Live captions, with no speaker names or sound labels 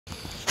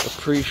a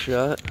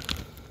pre-shot.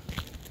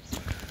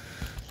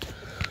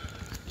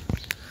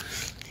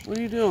 What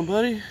are you doing,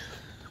 buddy?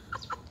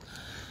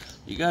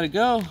 You gotta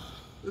go.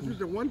 This is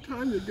the one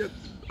time you get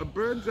a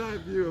bird's eye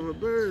view of a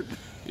bird.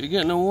 You're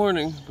getting a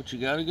warning, but you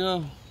gotta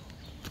go.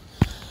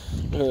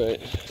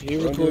 Alright,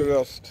 you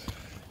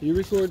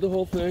record the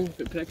whole thing. If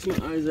it pecks my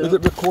eyes out. Is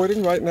it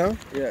recording right now?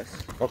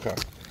 Yes. Okay.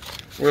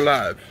 We're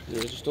live.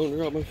 Yeah, just don't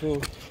drop my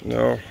phone.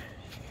 No.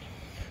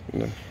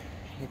 I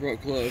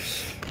brought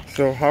gloves.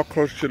 So how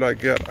close should I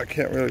get? I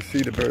can't really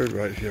see the bird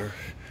right here.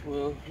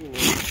 Well, you know.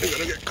 I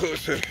gotta get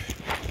closer.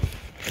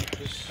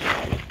 Just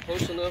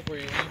close enough where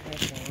you leave me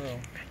some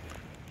room.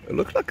 It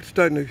looks like it's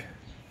starting to...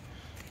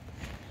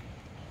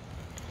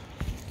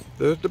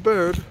 There's the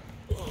bird.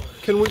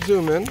 Can we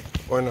zoom in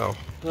or no?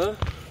 Huh?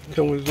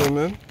 Can we zoom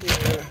in?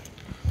 Yeah.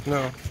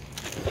 No.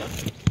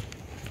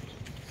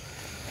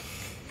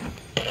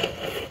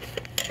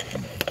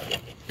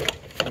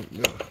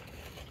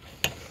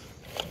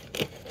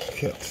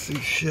 Can't see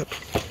shit.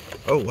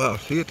 Oh wow,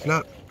 see it's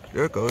not.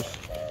 There it goes.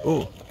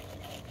 Oh.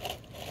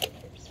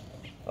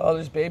 Oh,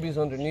 there's babies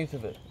underneath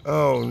of it.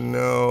 Oh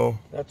no.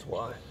 That's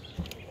why.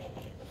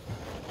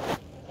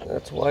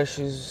 That's why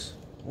she's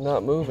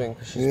not moving,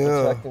 because she's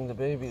protecting the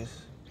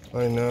babies.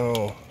 I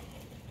know.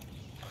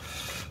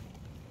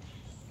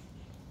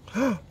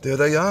 There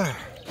they are.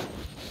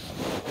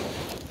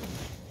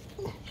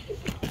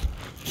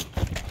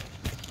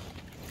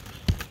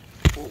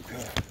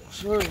 Okay.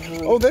 Sorry,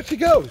 honey. Oh, there she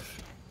goes.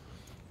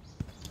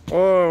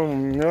 Oh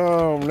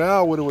no,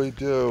 now what do we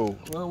do?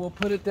 Well, we'll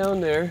put it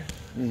down there.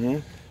 Mm-hmm.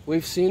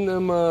 We've seen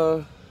them,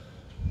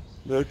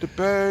 There's the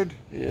bird.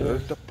 Yeah.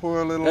 There's the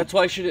poor little... That's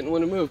why she didn't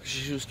want to move, because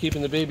she was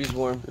keeping the babies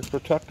warm. It's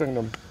protecting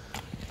them.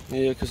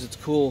 Yeah, because it's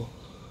cool.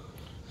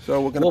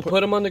 So we're gonna We'll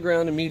put them on the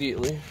ground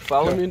immediately.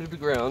 Follow me to the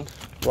ground.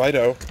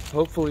 Righto.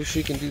 Hopefully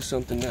she can do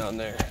something down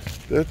there.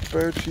 This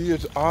bird, she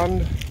is on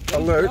Those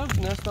alert. doves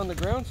nest on the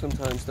ground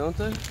sometimes, don't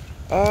they?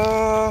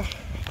 I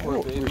Poor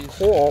don't babies.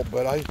 recall,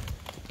 but I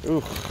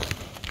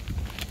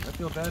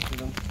feel bad for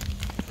them.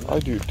 I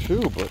do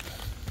too, but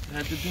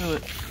Had to do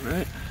it,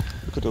 right?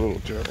 look at the little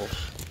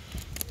gerbils.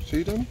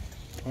 See them?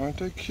 Aren't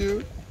they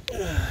cute?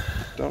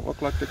 Don't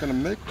look like they're gonna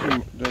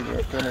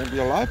they're gonna be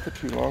alive for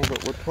too long,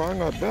 but we're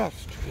trying our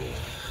best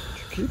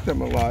to keep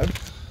them alive.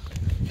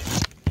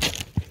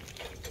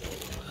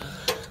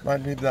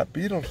 Might need that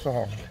Beatles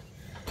song.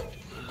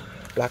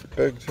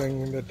 Blackbird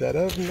singing in the dead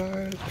of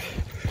night.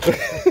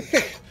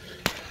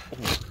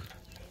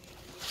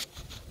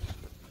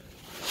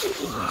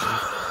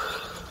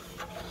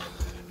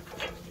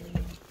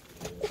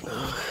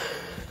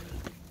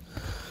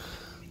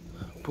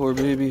 Poor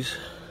babies.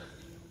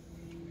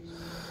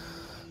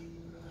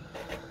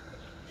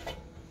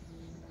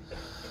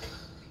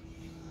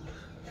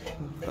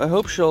 I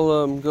hope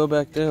she'll go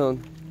back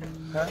down.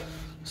 Huh?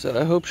 Said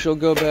I hope she'll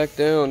go back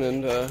down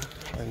and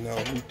I know,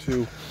 me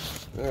too.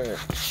 alright.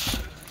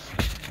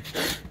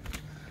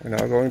 We're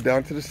now going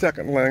down to the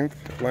second length.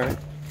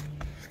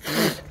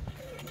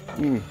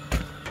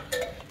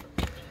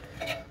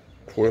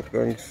 Poor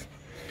things.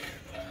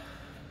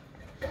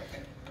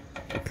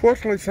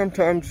 Unfortunately,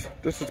 sometimes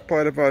this is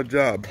part of our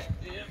job.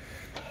 Yep.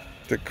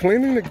 The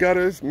cleaning the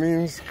gutters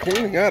means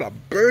cleaning out a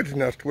bird's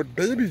nest with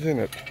babies in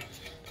it.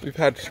 We've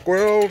had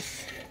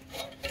squirrels.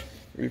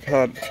 We've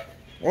had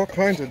all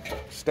kinds of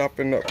stuff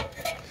in the...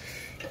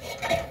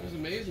 It was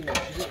amazing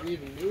that she didn't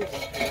even move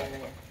after a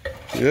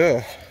while.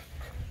 Yeah.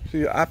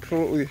 She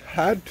absolutely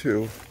had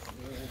to.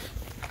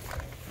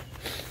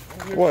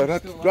 Boy,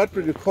 that's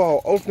what you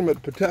call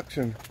ultimate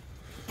protection.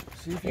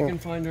 See if you can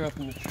find her up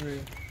in the tree.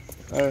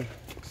 I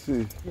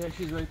see. Yeah,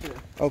 she's right there.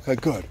 Okay,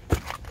 good.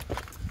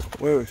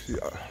 Where is she?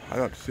 I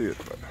don't see it,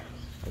 but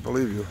I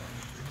believe you.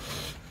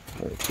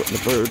 Putting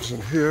the birds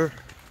in here.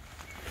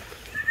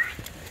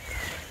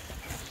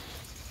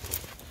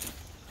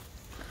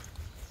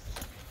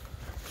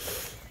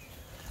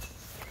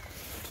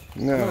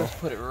 Now. Let's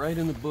put it right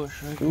in the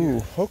bush right Ooh,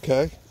 here.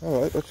 okay.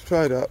 All right, let's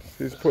try that.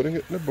 She's putting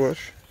it in the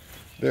bush.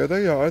 There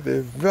they are.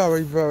 They're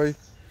very, very...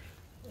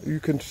 You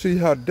can see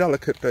how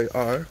delicate they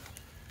are.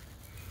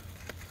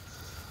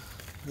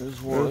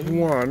 There's one. There's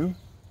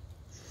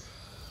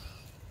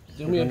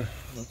one.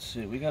 Let's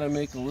see. We got to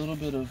make a little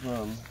bit of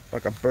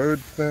Like a bird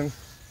thing.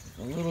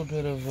 a little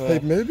bit of Hey,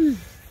 maybe...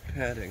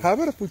 padding. How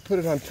about if we put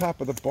it on top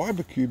of the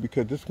barbecue,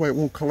 because this way it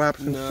won't collapse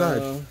inside?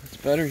 No, it's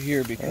better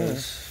here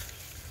because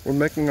we're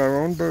making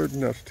our own bird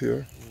nest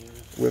here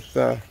with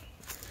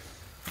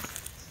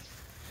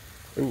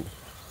ooh,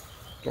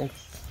 don't.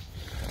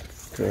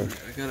 Okay.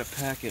 I gotta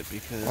pack it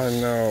because I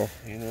know.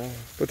 You know.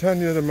 Pretend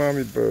you're the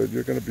mommy bird.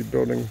 You're going to be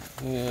building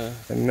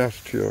a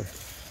nest here.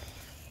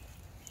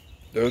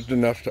 There's the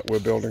nest that we're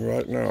building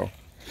right now.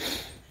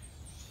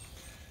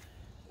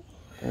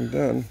 And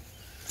then,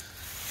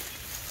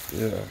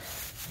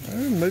 I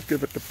may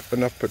give it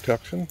enough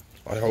protection.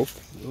 I hope.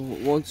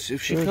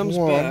 If she There's comes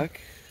one.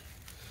 back.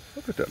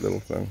 Look at that little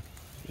thing.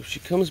 If she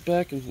comes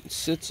back and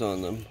sits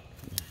on them,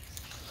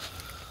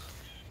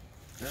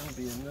 that'll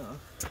be enough.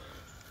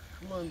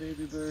 Come on,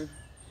 baby bird.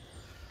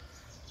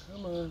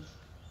 Come on.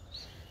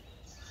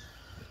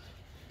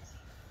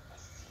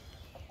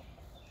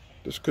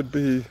 This could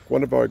be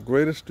one of our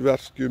greatest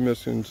rescue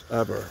missions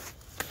ever.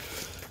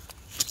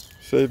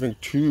 Saving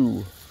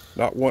 2,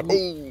 not 1.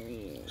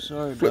 Oh!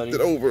 Sorry, flipped buddy.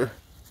 it over.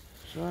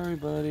 Sorry,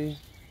 buddy.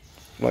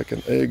 Like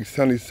an egg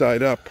sunny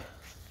side up.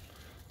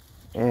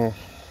 Oh.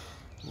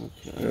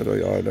 Okay. There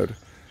they are. Now,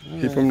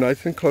 keep them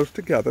nice and close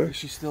together. Is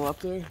she still up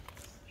there?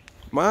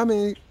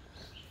 Mommy,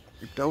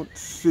 you don't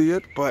see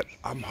it, but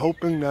I'm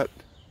hoping that...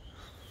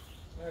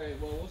 Alright,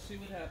 well, we'll see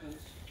what happens.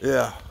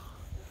 Yeah.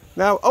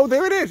 Now, oh,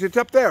 there it is. It's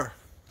up there.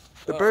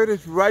 The bird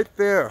is right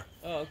there.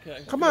 Oh, okay.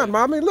 Come on,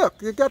 Mommy, look.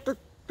 You got the...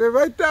 They're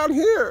right down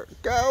here.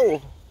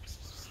 Go.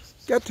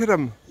 Get to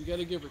them. You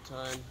gotta give her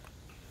time.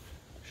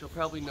 She'll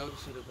probably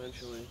notice it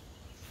eventually.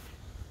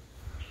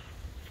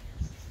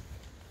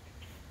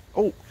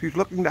 Oh, she's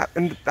looking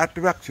in that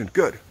direction.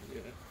 Good.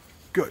 Yeah.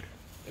 Good.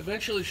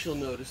 Eventually she'll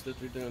notice that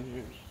they're down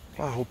here.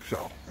 I hope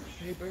so.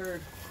 Hey,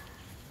 bird.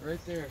 Right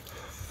there.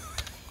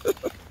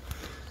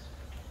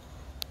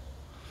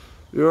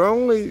 You're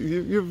only...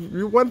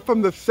 You went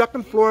from the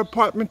 2nd floor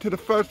apartment to the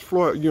 1st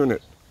floor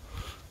unit.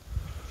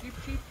 Cheep,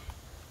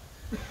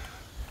 cheep.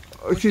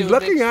 Oh, she's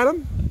looking at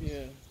him?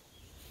 Yeah.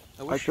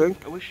 I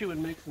think. I wish she would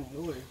make some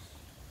noise.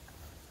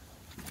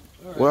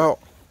 All right. Well,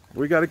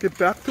 we got to get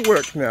back to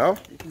work now.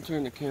 You can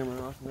turn the camera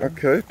off now.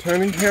 Okay,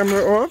 turning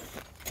camera off.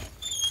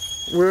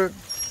 We're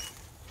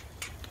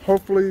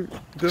hopefully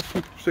this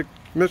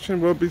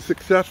mission will be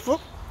successful.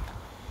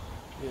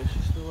 Yeah,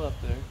 she's still up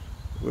there.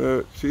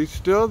 She's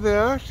still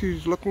there.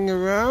 She's looking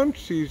around.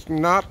 She's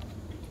not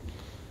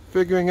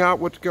figuring out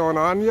what's going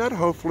on yet.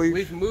 Hopefully.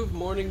 We've moved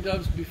mourning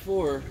doves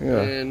before,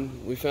 Yeah.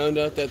 and we found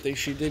out that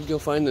she did go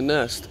find the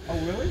nest. Oh,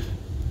 really?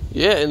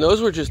 Yeah, and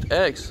those were just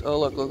eggs. Oh,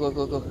 look.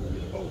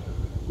 Oh,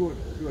 good.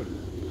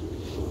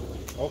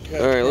 Okay.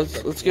 All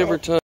right, let's give her time.